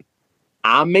is it?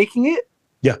 I'm making it?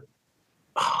 Yeah.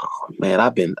 Oh, man,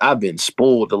 I've been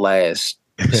spoiled the last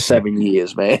 7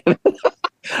 years, man.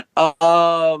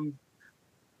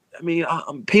 I mean,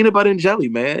 I'm peanut butter and jelly,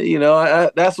 man.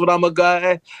 That's what I'm a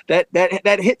guy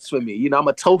that hits for me. I'm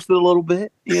a toast it a little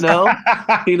bit.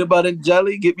 Peanut butter and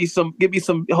jelly. Give me some.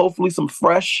 Hopefully, some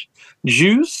fresh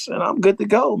juice, and I'm good to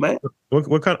go, man.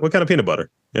 What kind of peanut butter?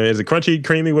 Is it crunchy,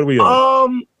 creamy? What are we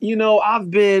on?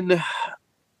 I've been.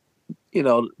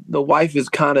 The wife has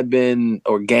kind of been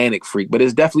organic freak, but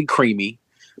it's definitely creamy.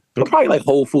 But probably like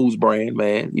Whole Foods brand,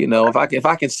 man. If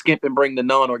I can skimp and bring the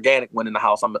non-organic one in the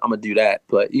house, I'm gonna do that.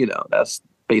 But that's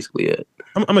basically it.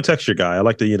 I'm a texture guy. I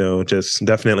like to, just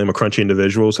definitely I'm a crunchy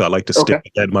individual, so I like to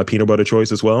stick at my peanut butter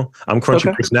choice as well. I'm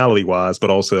crunchy personality wise, but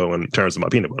also in terms of my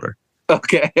peanut butter.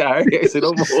 Okay, all right. Say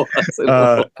no more.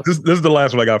 This is the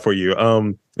last one I got for you.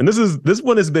 And this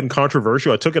one has been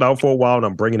controversial. I took it out for a while, and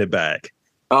I'm bringing it back.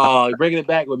 Oh, you're bringing it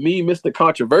back with me, Mr.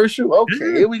 Controversial.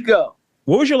 Okay, here we go.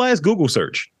 What was your last Google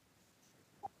search?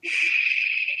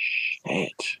 Shit.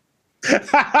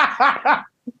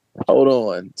 Hold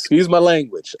on. Excuse my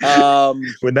language.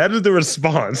 When that is the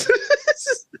response.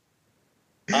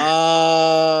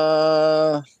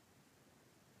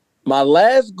 My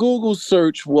last Google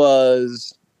search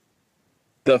was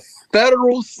the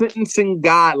federal sentencing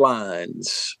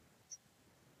guidelines.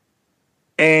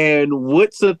 And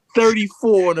what's a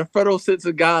 34 in the federal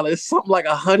sentencing guidelines? It's something like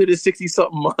 160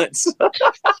 something months.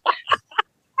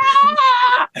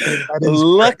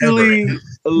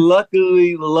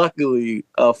 Luckily,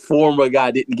 a former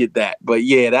guy didn't get that. But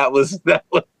yeah, that was that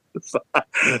was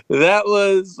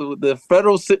the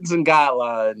federal sentencing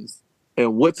guidelines.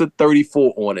 And what's a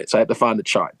 34 on it? So I had to find the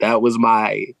chart. That was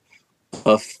my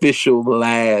official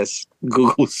last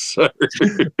Google search.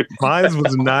 Mine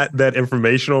was not that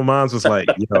informational. Mine was like,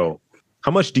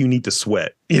 how much do you need to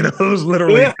sweat? It was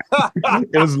literally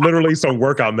some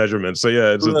workout measurements. So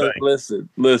yeah, it's a thing. Listen.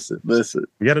 You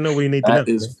got to know what you need to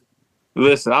know.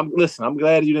 Listen. I'm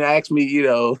glad you didn't ask me.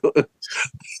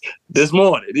 This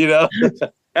morning.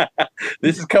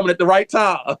 This is coming at the right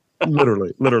time.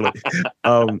 literally.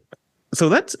 So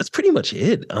that's pretty much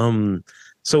it.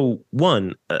 So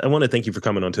one, I want to thank you for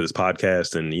coming onto this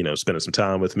podcast and, spending some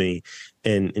time with me.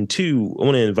 And two, I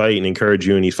want to invite and encourage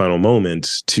you in these final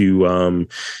moments to,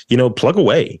 plug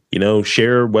away,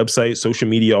 share website, social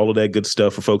media, all of that good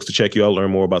stuff for folks to check you out,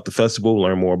 learn more about the festival,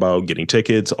 learn more about getting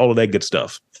tickets, all of that good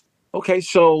stuff. Okay.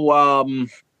 So,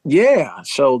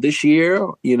 so this year,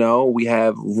 we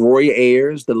have Roy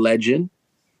Ayers, the legend,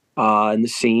 in the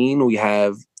scene. We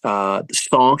have the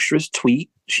songstress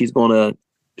Tweet. She's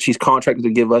contracted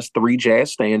to give us 3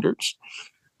 jazz standards.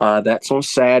 That's on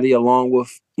Saturday, along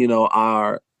with,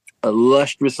 our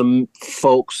illustrious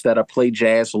folks that play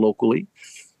jazz locally.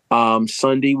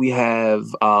 Sunday, we have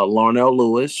Larnell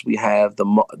Lewis. We have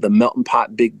the Melting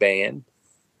Pot Big Band.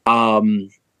 I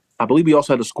believe we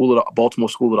also had the Baltimore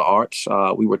School of the Arts.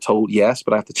 We were told yes,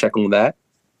 but I have to check on that.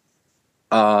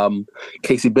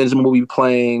 Casey Benjamin will be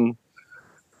playing.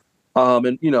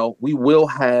 And, we will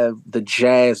have the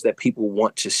jazz that people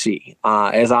want to see.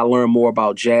 As I learn more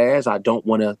about jazz, I don't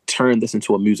want to turn this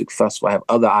into a music festival. I have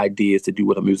other ideas to do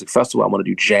with a music festival. I want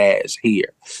to do jazz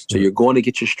here. So you're going to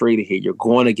get your straighter here. You're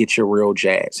going to get your real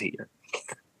jazz here.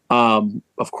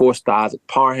 Of course, the Isaac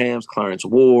Parhams, Clarence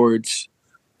Wards,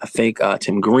 I think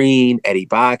Tim Green, Eddie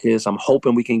Bacchus. I'm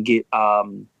hoping we can get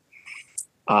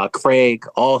Craig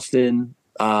Austin,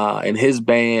 and his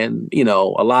band, a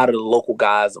lot of the local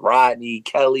guys, Rodney,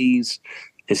 Kelly's,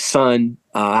 his son.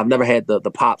 I've never had the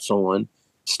Pops on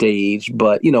stage,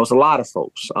 but, it's a lot of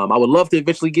folks. I would love to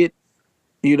eventually get,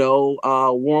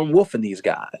 Warren Wolf and these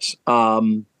guys.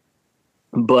 But,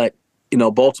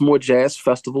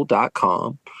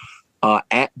 BaltimoreJazzFestival.com,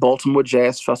 at Baltimore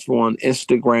Jazz Festival on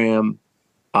Instagram,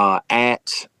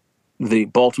 at the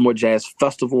Baltimore Jazz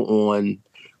Festival on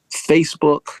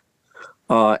Facebook.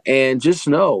 And just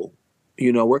know,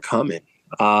 we're coming.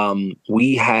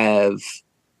 We have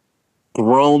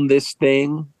grown this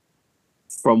thing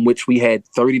from which we had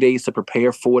 30 days to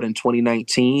prepare for it in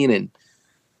 2019 and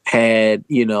had,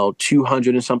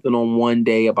 200 and something on one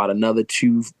day, about another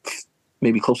 2,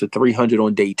 maybe close to 300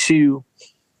 on day 2.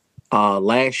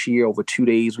 Last year, over 2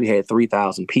 days, we had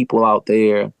 3,000 people out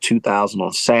there, 2,000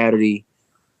 on Saturday,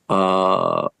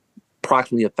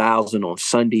 approximately 1,000 on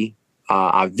Sunday.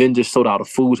 Our vendors sold out of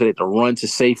food, so they had to run to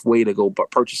Safeway to go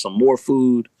purchase some more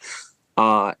food.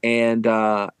 And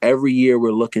every year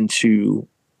we're looking to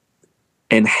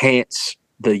enhance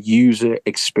the user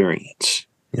experience.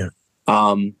 Yeah.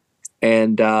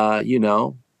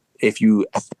 If you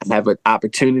have an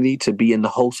opportunity to be in the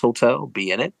host hotel,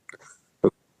 be in it.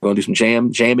 We're going to do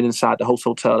some jamming inside the host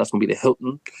hotel. That's going to be the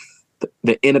Hilton,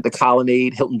 the Inn at the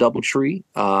Colonnade, Hilton Doubletree,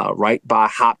 right by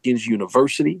Hopkins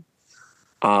University.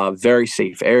 Very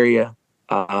safe area.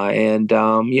 We're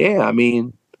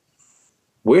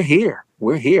here.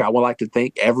 I would like to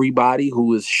thank everybody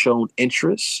who has shown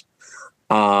interest,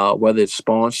 whether it's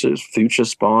sponsors, future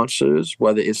sponsors,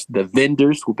 whether it's the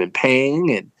vendors who've been paying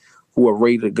and who are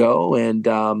ready to go. And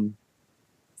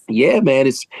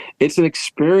man, it's an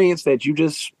experience that you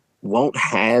just won't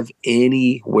have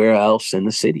anywhere else in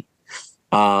the city.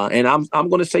 And I'm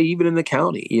going to say even in the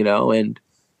county, and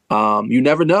you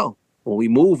never know. When we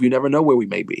move, you never know where we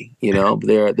may be.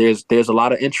 There's a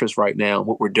lot of interest right now in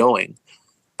what we're doing.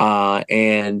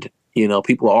 And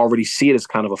people already see it as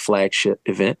kind of a flagship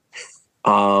event.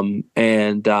 We're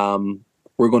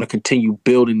going to continue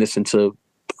building this into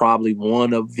probably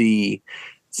one of the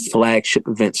flagship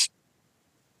events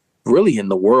really in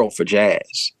the world for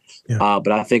jazz. Yeah.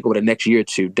 But I think over the next year or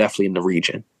two, definitely in the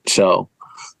region. So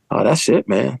that's it,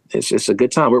 man. It's a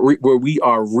good time where we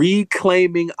are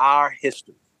reclaiming our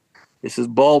history. This is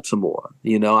Baltimore.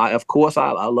 Of course,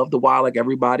 I love the wild like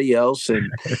everybody else.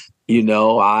 And,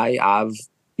 I've,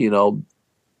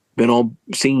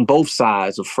 seen both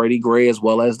sides of Freddie Gray as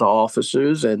well as the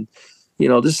officers. And,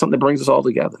 this is something that brings us all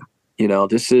together.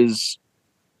 This is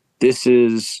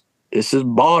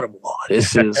Baltimore.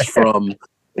 This is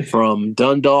from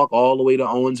Dundalk all the way to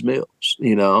Owens Mills,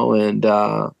 and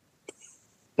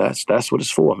that's what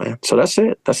it's for, man. So that's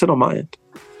it. That's it on my end.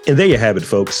 And there you have it,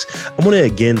 folks. I want to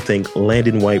again thank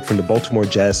Landon White from the Baltimore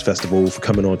Jazz Festival for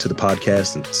coming on to the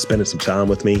podcast and spending some time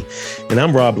with me. And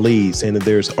I'm Rob Lee, saying that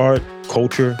there's art,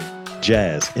 culture,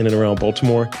 jazz in and around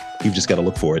Baltimore. You've just got to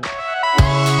look for it.